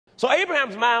So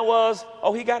Abraham's mind was,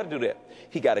 oh, he got to do that.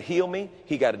 He got to heal me.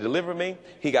 He got to deliver me.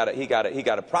 He got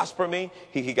to prosper me.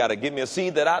 He got to give me a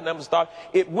seed that I never start.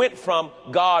 It went from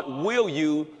God will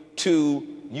you to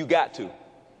you got to.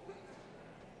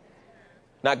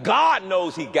 Now, God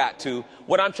knows he got to.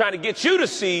 What I'm trying to get you to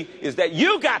see is that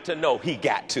you got to know he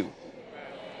got to.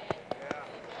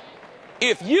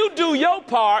 If you do your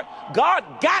part,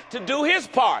 God got to do his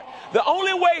part. The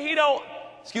only way he don't,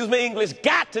 excuse me, English,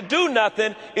 got to do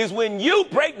nothing is when you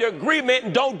break the agreement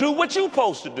and don't do what you're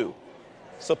supposed to do.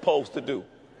 Supposed to do.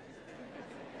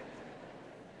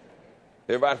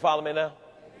 Everybody follow me now?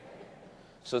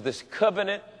 So this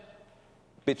covenant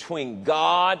between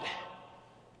God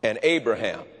and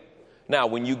Abraham. Now,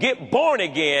 when you get born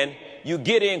again, you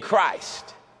get in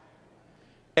Christ.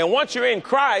 And once you're in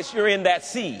Christ, you're in that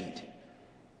seed.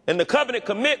 And the covenant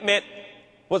commitment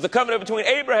was the covenant between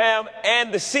Abraham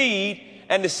and the seed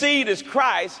is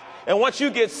Christ. And once you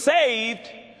get saved,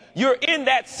 you're in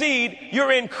that seed,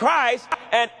 you're in Christ.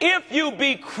 And if you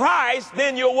be Christ,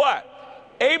 then you're what?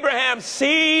 Abraham's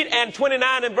seed, and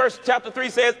 29 in verse chapter 3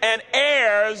 says, and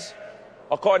heirs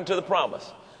according to the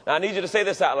promise. Now I need you to say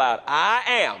this out loud. I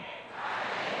am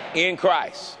in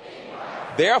Christ.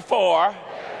 Therefore,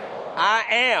 I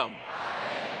am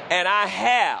and I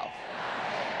have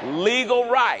legal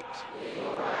right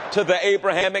to the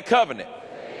Abrahamic covenant.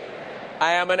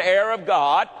 I am an heir of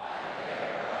God,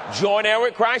 joint heir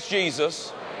with Christ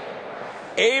Jesus.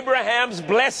 Abraham's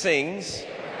blessings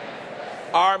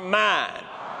are mine.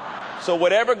 So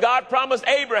whatever God promised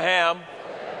Abraham,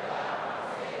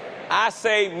 I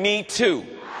say me too.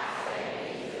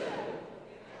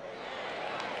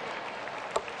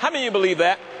 How many of you believe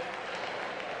that?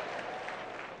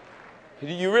 Do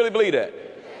you really believe that?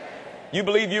 You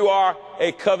believe you are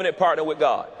a covenant partner with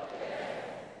God?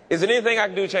 Is there anything I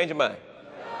can do to change your mind?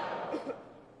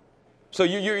 So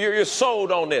you're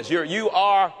sold on this. You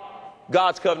are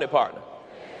God's covenant partner.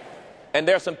 And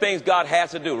there are some things God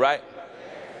has to do, right?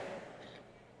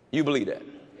 You believe that?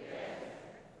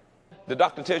 The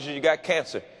doctor tells you got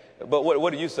cancer. But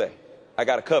what do you say? I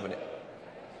got a covenant.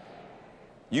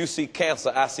 You see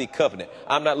cancer, I see covenant.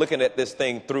 I'm not looking at this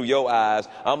thing through your eyes.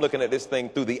 I'm looking at this thing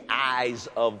through the eyes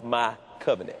of my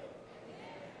covenant.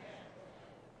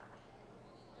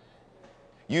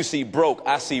 You see broke,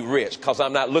 I see rich, because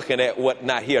I'm not looking at what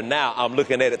not here now. I'm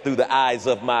looking at it through the eyes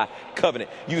of my covenant.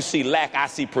 You see lack, I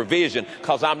see provision,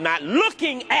 because I'm not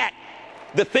looking at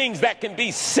the things that can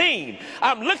be seen.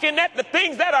 I'm looking at the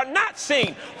things that are not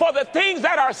seen. For the things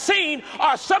that are seen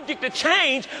are subject to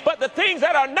change, but the things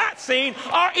that are not seen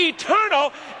are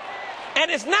eternal.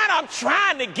 And it's not I'm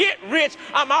trying to get rich,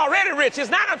 I'm already rich. It's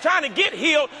not I'm trying to get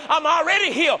healed, I'm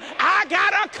already healed. I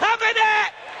got a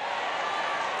covenant.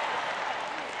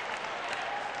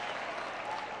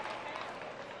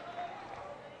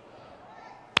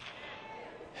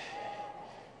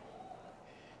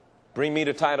 Bring me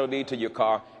the title deed to your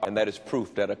car, and that is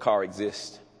proof that a car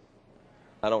exists.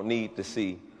 I don't need to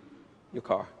see your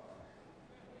car.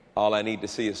 All I need to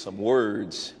see is some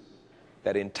words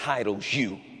that entitles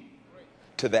you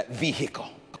to that vehicle.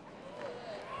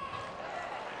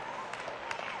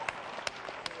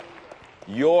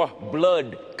 Your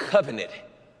blood covenant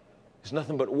is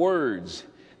nothing but words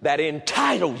that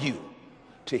entitle you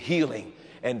to healing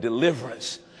and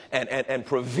deliverance and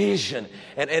provision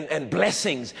and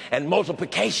blessings and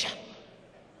multiplication.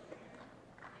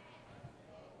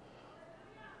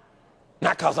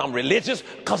 Not because I'm religious,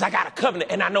 because I got a covenant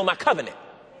and I know my covenant.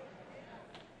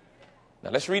 Now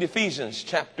let's read Ephesians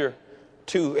chapter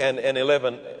 2 and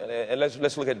 11, and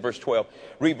let's look at verse 12.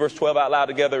 Read verse 12 out loud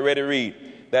together. Ready to read.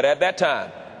 That at that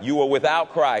time you were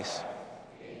without Christ.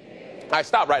 All right,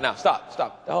 stop right now.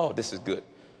 Stop. Oh, this is good.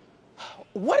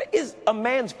 What is a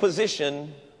man's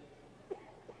position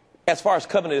as far as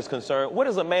covenant is concerned? What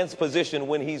is a man's position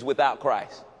when he's without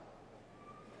Christ?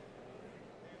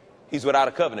 He's without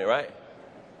a covenant, right?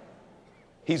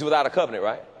 He's without a covenant,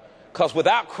 right? Because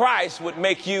without Christ would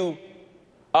make you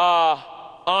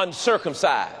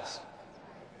uncircumcised.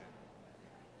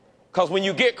 Because when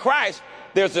you get Christ,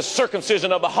 there's the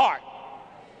circumcision of the heart.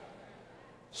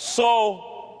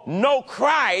 So no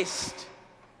Christ,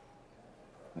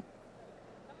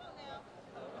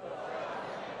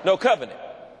 no covenant.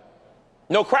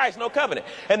 No Christ, no covenant.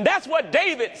 And that's what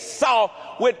David saw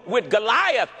with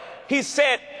Goliath. He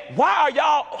said, why are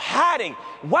y'all hiding?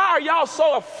 Why are y'all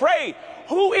so afraid?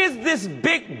 Who is this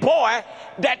big boy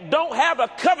that don't have a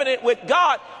covenant with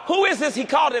God? Who is this? He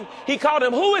called him,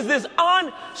 who is this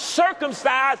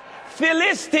uncircumcised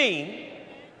Philistine